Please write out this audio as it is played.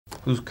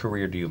Whose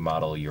career do you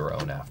model your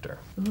own after?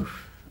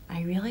 Oof.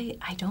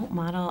 I don't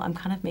model. I'm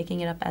kind of making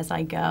it up as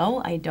I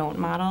go. I don't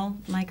model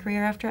my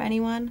career after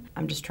anyone.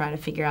 I'm just trying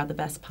to figure out the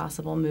best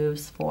possible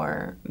moves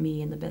for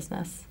me in the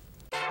business.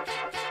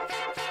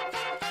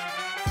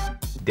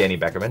 Danny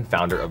Beckerman,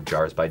 founder of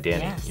Jars by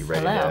Danny. Yes,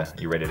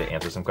 You ready to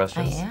answer some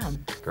questions? I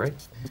am. Great.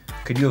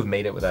 Could you have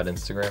made it without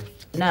Instagram?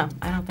 No,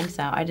 I don't think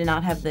so. I did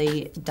not have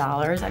the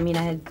dollars. I mean,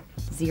 I had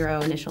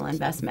zero initial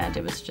investment.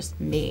 It was just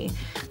me.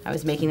 I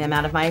was making them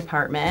out of my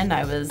apartment.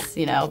 I was,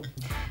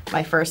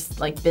 my first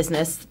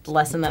business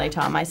lesson that I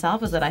taught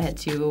myself was that I had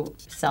to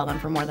sell them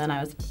for more than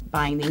I was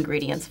buying the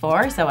ingredients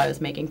for. So I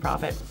was making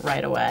profit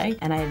right away.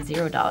 And I had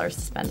 $0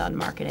 to spend on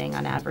marketing,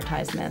 on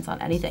advertisements,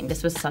 on anything.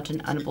 This was such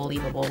an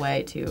unbelievable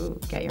way to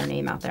get your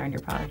name out there and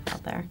your product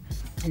out there.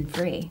 And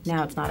free.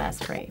 Now it's not as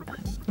free, but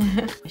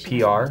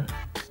PR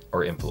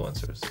or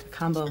influencers?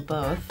 Combo of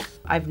both.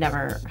 I've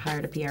never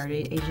hired a PR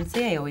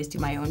agency. I always do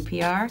my own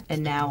PR.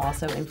 And now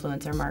also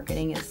influencer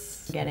marketing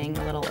is getting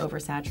a little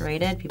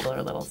oversaturated. People are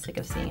a little sick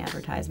of seeing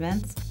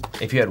advertisements.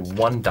 If you had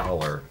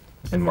 $1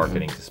 in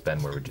marketing to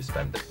spend, where would you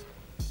spend it?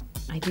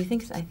 I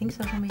think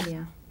social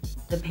media.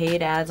 The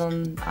paid ads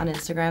on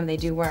Instagram, they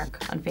do work.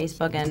 On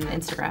Facebook and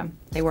Instagram,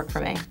 they work for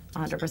me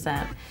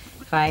 100%.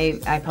 If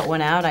I put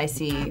one out, I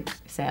see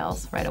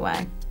sales right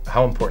away.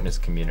 How important is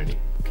community?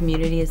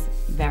 Community is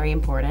very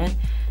important.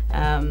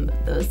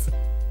 Those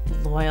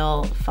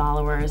loyal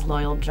followers,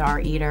 loyal jar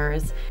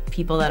eaters,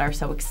 people that are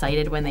so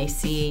excited when they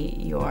see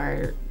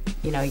your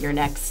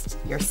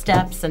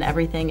steps and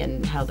everything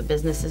and how the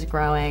business is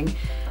growing.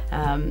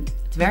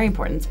 It's very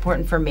important. It's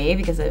important for me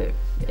because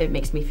it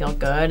makes me feel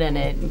good and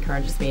it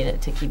encourages me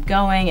to keep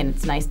going, and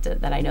it's nice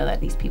that I know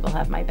that these people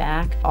have my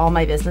back. All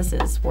my business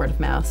is word of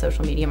mouth,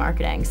 social media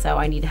marketing, so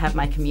I need to have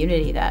my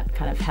community that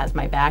kind of has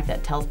my back,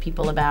 that tells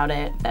people about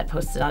it, that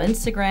posts it on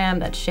Instagram,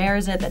 that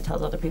shares it, that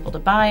tells other people to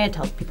buy it,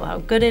 tells people how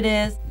good it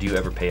is. Do you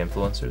ever pay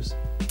influencers?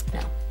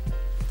 No,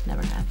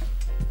 never have.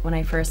 When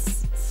I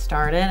first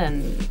started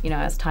and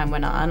as time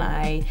went on,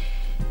 I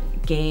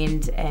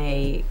gained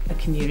a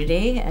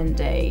community and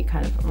a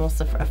kind of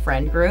almost a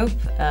friend group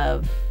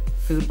of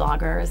food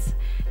bloggers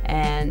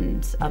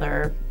and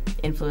other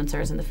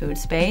influencers in the food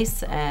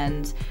space,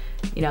 and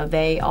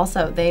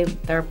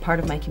they're part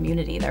of my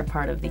community. They're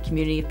part of the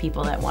community of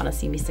people that want to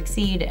see me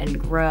succeed and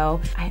grow.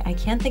 I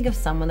can't think of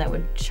someone that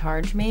would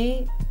charge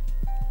me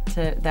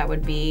that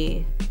would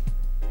be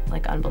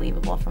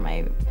unbelievable for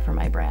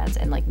my brands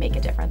and make a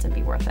difference and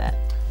be worth it.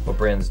 What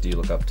brands do you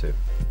look up to?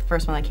 The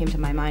first one that came to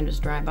my mind was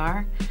Dry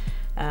Bar.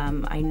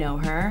 I know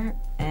her,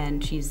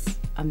 and she's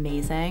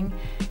amazing,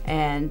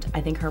 and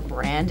I think her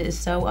brand is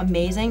so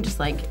amazing. Just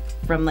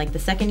from the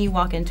second you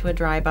walk into a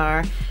Dry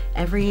Bar,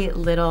 every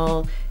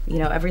little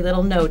note,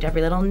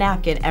 every little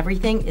napkin,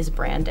 everything is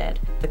branded.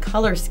 The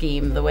color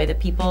scheme, the way that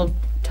people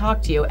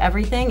talk to you,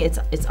 everything,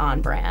 it's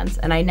on brands.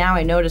 And I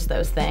notice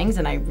those things,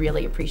 and I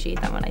really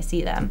appreciate them when I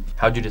see them.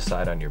 How'd you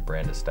decide on your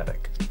brand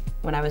aesthetic?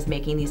 When I was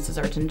making these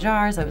desserts in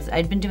jars,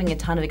 I'd been doing a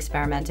ton of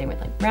experimenting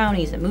with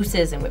brownies and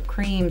mousses and whipped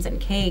creams and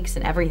cakes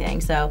and everything.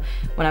 So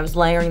when I was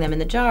layering them in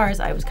the jars,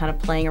 I was kind of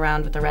playing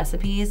around with the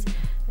recipes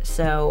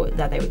so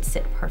that they would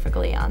sit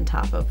perfectly on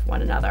top of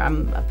one another.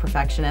 I'm a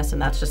perfectionist, and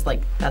that's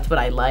what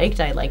I liked.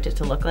 I liked it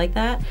to look like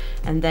that.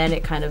 And then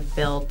it kind of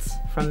built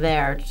from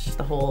there, just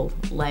the whole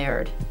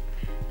layered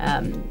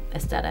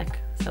aesthetic.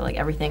 So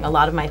everything, a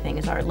lot of my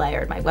things are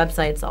layered. My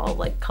website's all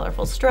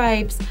colorful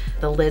stripes.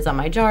 The lids on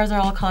my jars are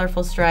all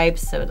colorful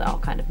stripes, so it all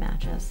kind of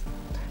matches.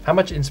 How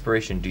much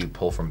inspiration do you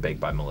pull from Baked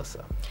by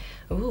Melissa?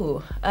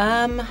 Ooh,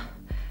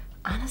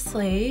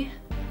 honestly,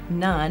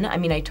 none. I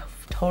mean, I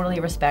totally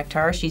respect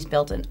her. She's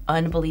built an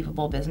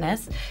unbelievable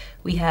business.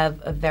 We have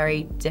a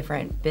very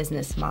different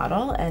business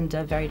model and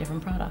a very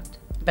different product.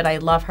 But I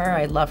love her.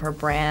 I love her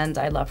brand.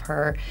 I love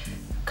her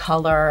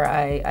color.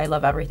 I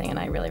love everything, and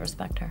I really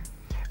respect her.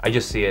 I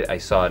just see it, I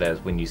saw it as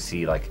when you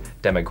see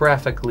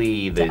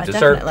demographically, the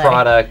dessert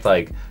product,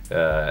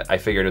 I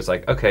figured it was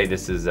okay,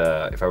 this is,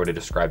 if I were to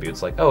describe you,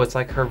 it's it's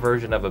her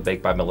version of a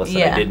Baked by Melissa.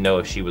 Yeah. I didn't know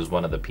if she was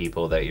one of the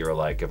people that you're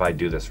if I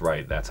do this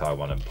right, that's how I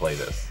want to play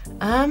this.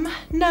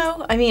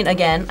 No, I mean,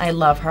 again, I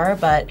love her,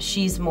 but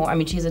she's more,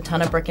 she has a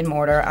ton of brick and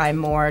mortar. I'm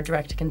more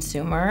direct to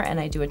consumer, and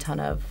I do a ton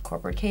of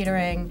corporate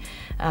catering,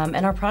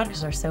 and our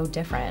products are so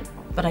different.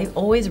 But I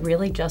always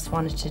really just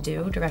wanted to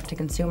do direct to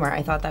consumer.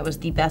 I thought that was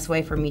the best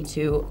way for me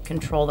to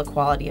control the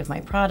quality of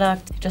my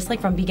product. Just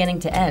from beginning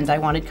to end, I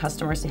wanted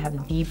customers to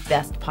have the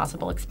best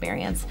possible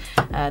experience.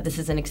 This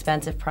is an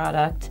expensive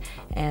product,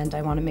 and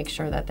I want to make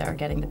sure that they're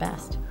getting the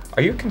best.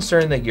 Are you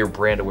concerned that your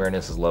brand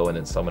awareness is low and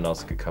then someone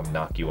else could come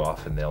knock you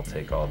off and they'll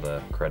take all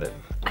the credit?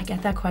 I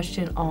get that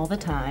question all the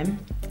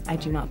time. I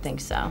do not think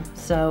so.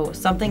 So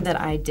something that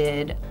I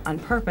did on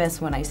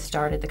purpose when I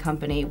started the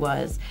company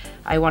was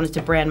I wanted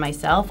to brand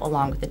myself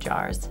along with the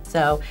jars.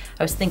 So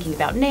I was thinking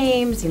about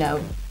names,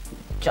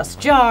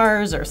 just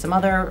jars or some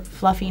other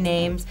fluffy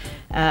names.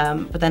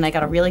 But then I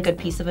got a really good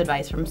piece of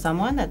advice from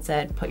someone that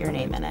said, put your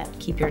name in it,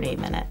 keep your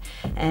name in it.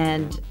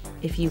 And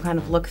if you kind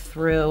of look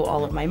through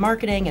all of my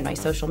marketing and my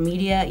social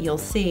media, you'll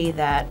see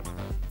that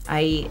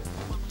I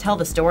tell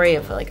the story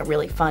of like a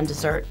really fun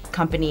dessert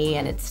company,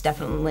 and it's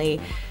definitely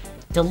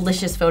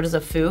delicious photos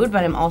of food,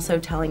 but I'm also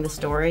telling the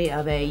story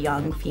of a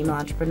young female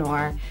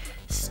entrepreneur,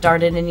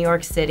 started in New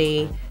York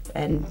City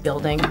and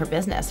building her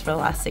business for the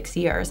last 6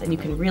 years. And you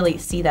can really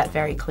see that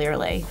very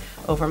clearly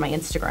over my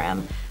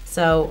Instagram.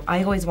 So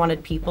I always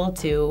wanted people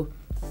to,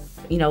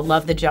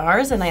 love the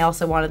jars, and I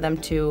also wanted them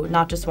to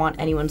not just want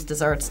anyone's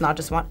desserts, not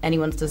just want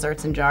anyone's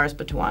desserts in jars,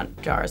 but to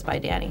want jars by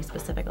Danny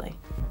specifically.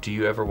 Do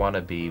you ever want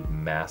to be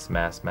mass?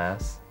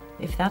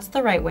 If that's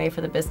the right way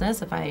for the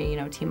business, if I,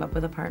 team up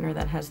with a partner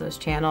that has those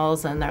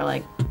channels and they're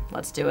like,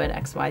 let's do it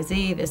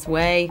XYZ this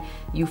way,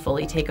 you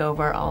fully take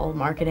over all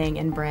marketing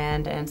and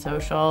brand and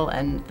social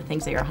and the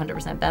things that you're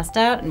 100% best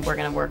at, and we're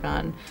going to work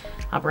on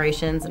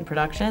operations and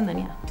production, then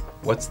yeah.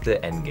 What's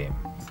the end game?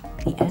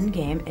 The end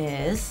game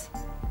is,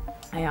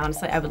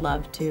 I would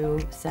love to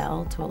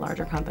sell to a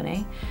larger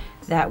company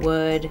that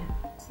would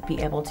be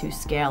able to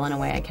scale in a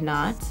way I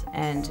cannot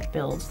and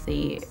build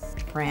the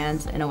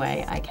brands in a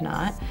way I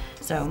cannot.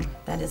 So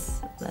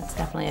that's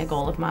definitely a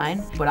goal of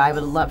mine. But I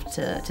would love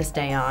to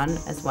stay on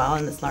as well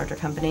in this larger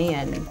company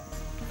and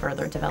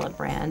further develop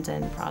brand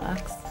and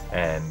products.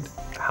 And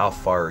how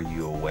far are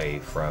you away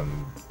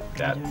from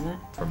that?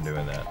 From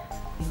doing that?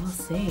 We will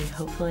see.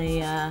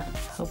 Hopefully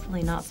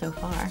not so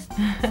far.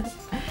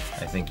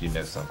 I think you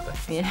know something.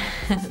 Yeah,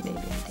 maybe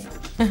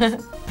I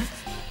do.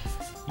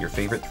 Your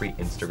favorite 3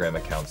 Instagram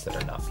accounts that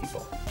are not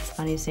people? It's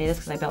funny you say this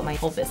because I built my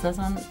whole business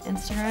on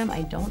Instagram.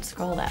 I don't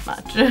scroll that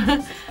much.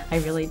 I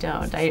really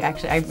don't.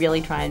 I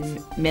really try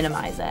and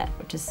minimize it,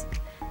 which is,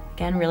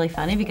 again, really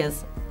funny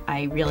because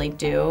I really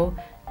do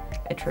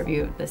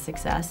attribute the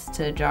success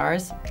to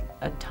jars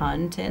a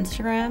ton to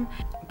Instagram,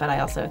 but I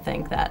also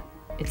think that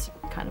it's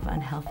kind of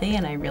unhealthy,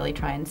 and I really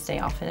try and stay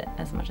off it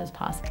as much as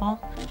possible.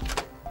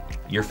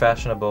 You're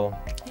fashionable.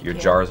 Your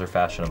jars are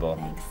fashionable.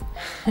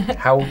 Thanks.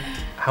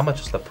 How much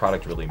does the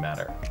product really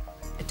matter?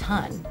 A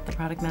ton. The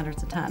product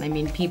matters a ton. I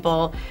mean,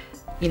 people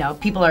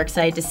are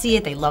excited to see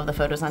it. They love the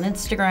photos on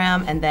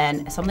Instagram. And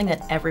then something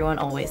that everyone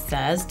always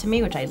says to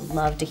me, which I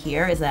love to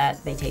hear, is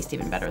that they taste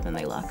even better than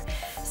they look.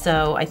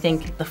 So I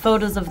think the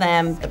photos of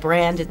them, the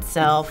brand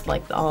itself,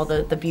 like all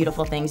the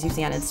beautiful things you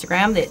see on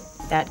Instagram,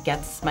 that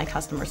gets my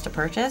customers to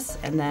purchase.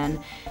 And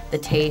then the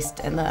taste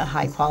and the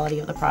high quality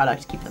of the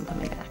product keep them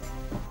coming back.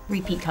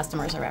 Repeat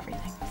customers are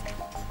everything.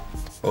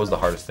 What was the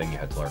hardest thing you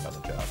had to learn on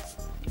the job?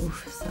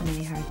 Oof, so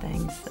many hard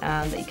things.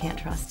 That you can't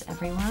trust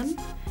everyone,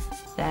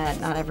 that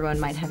not everyone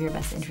might have your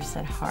best interests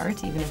at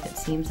heart, even if it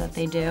seems that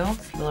they do.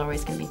 People are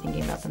always going to be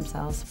thinking about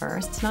themselves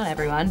first. Not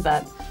everyone,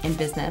 but in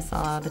business, a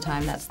lot of the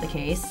time that's the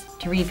case.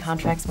 To read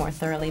contracts more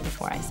thoroughly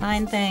before I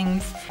sign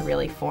things, to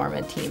really form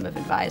a team of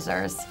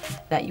advisors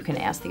that you can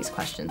ask these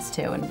questions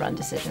to and run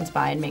decisions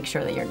by and make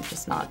sure that you're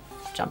just not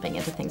jumping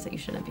into things that you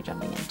shouldn't be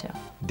jumping into.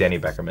 Danny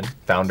Beckerman,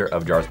 founder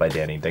of Jars by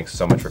Danny, thanks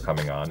so much for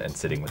coming on and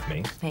sitting with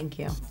me. Thank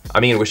you.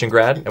 I'm Ian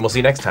Wishengrad, and we'll see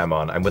you next time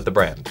on I'm With the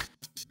Brand.